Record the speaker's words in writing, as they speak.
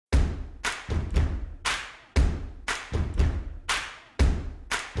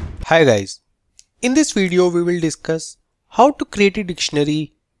Hi guys, in this video we will discuss how to create a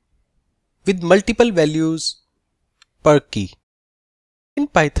dictionary with multiple values per key. In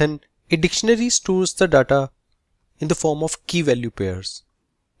Python, a dictionary stores the data in the form of key value pairs,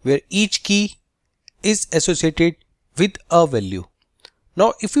 where each key is associated with a value.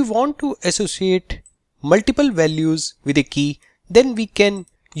 Now if we want to associate multiple values with a key, then we can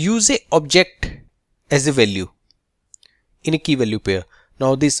use an object as a value in a key value pair.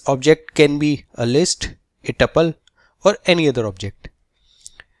 Now this object can be a list, a tuple, or any other object.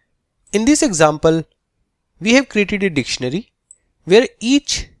 In this example, we have created a dictionary where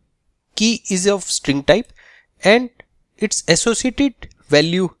each key is of string type and its associated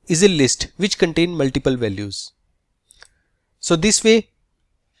value is a list which contain multiple values. So this way,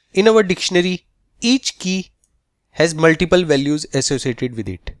 in our dictionary, each key has multiple values associated with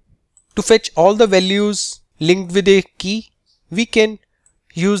it. To fetch all the values linked with a key, we can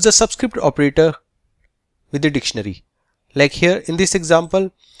use the subscript operator with the dictionary. Like here in this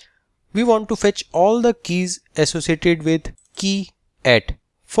example, we want to fetch all the keys associated with key at.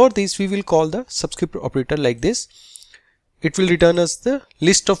 For this we will call the subscript operator like this. It will return us the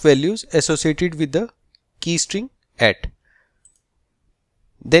list of values associated with the key string at.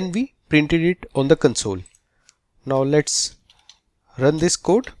 Then we printed it on the console. Now let's run this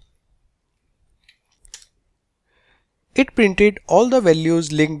code. It printed all the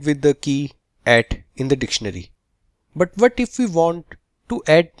values linked with the key at in the dictionary. But what if we want to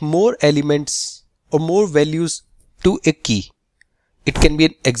add more elements or more values to a key? It can be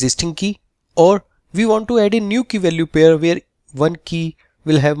an existing key, or we want to add a new key value pair where one key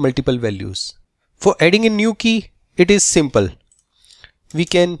will have multiple values. For adding a new key, it is simple. We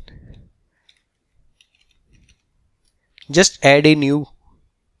can just add a new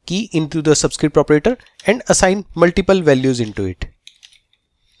key into the subscript operator and assign multiple values into it,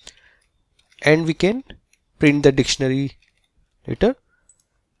 and we can print the dictionary later.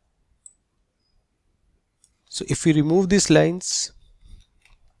 So if we remove these lines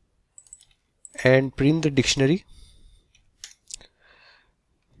and print the dictionary,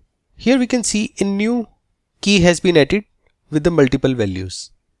 here we can see a new key has been added with the multiple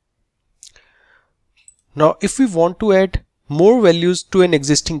values. Now if we want to add more values to an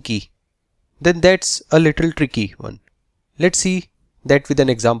existing key, then that's a little tricky one. Let's see that with an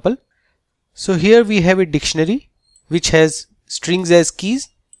example. So here we have a dictionary which has strings as keys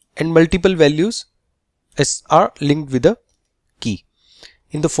and multiple values are linked with a key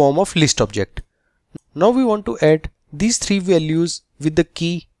in the form of list object. Now we want to add these three values with the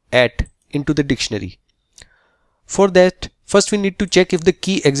key at into the dictionary. For that, first we need to check if the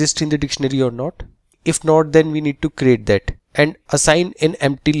key exists in the dictionary or not. If not, then we need to create that and assign an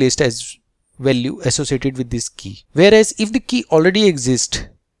empty list as value associated with this key. Whereas if the key already exists,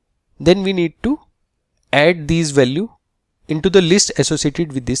 then we need to add these value into the list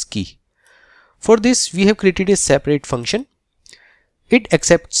associated with this key. For this, we have created a separate function. It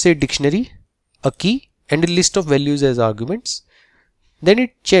accepts a dictionary, a key, and a list of values as arguments. Then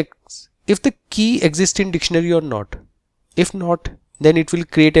it checks if the key exists in dictionary or not. If not, then it will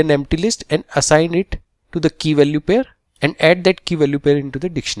create an empty list and assign it to the key value pair and add that key value pair into the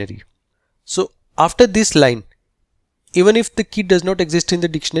dictionary. So after this line, even if the key does not exist in the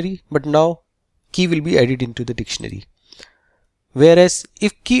dictionary, but now key will be added into the dictionary. Whereas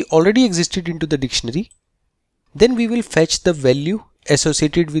if key already existed into the dictionary, then we will fetch the value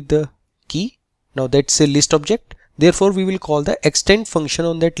associated with the key. Now that's a list object. Therefore we will call the extend function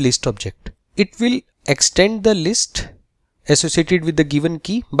on that list object. It will extend the list associated with the given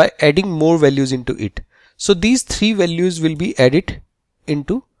key by adding more values into it. So these three values will be added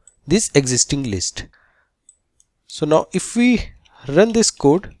into this existing list. So now if we run this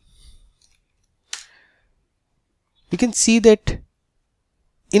code, we can see that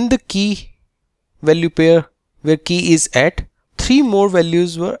in the key value pair where key is at, three more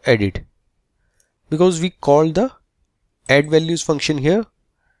values were added because we called the add values function here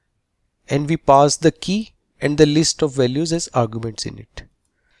and we passed the key and the list of values as arguments in it.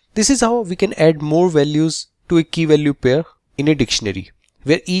 This is how we can add more values to a key value pair in a dictionary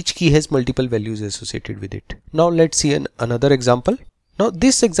where each key has multiple values associated with it. Now let's see another example. Now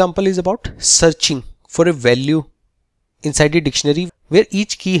this example is about searching for a value inside a dictionary where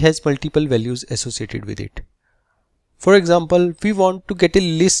each key has multiple values associated with it. For example, we want to get a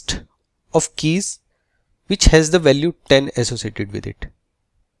list of keys which has the value 10 associated with it.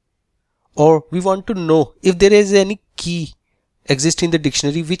 Or we want to know if there is any key exist in the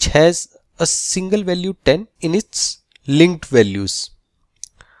dictionary which has a single value 10 in its linked values.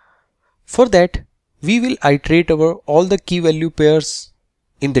 For that, we will iterate over all the key value pairs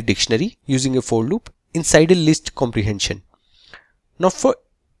in the dictionary using a for loop inside a list comprehension. Now for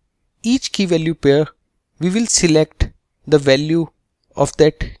each key value pair, we will select the value of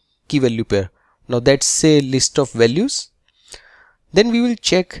that key value pair. Now that's a list of values. Then we will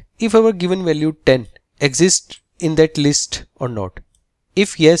check if our given value 10 exists in that list or not.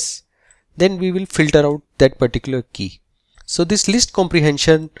 If yes, then we will filter out that particular key. So this list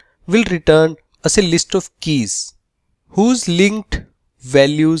comprehension will return us a list of keys whose linked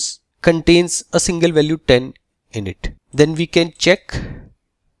values contains a single value 10 in it. Then we can check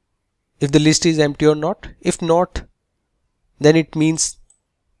if the list is empty or not. If not, then it means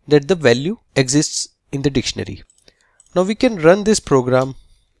that the value exists in the dictionary. Now we can run this program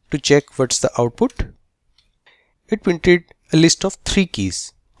to check what's the output. It printed a list of 3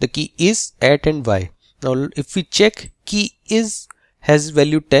 keys. The key is, at and y. Now if we check, key is has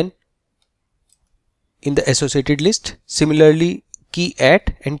value 10 in the associated list. Similarly, key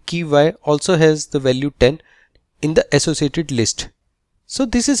at and key y also has the value 10 in the associated list. So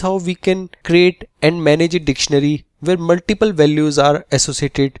this is how we can create and manage a dictionary where multiple values are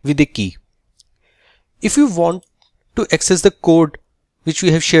associated with a key. If you want to access the code which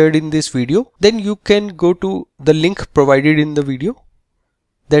we have shared in this video, then you can go to the link provided in the video.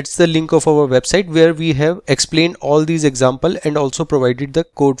 That's the link of our website where we have explained all these examples and also provided the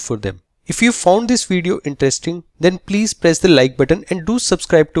code for them. If you found this video interesting, then please press the like button and do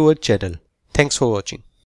subscribe to our channel. Thanks for watching.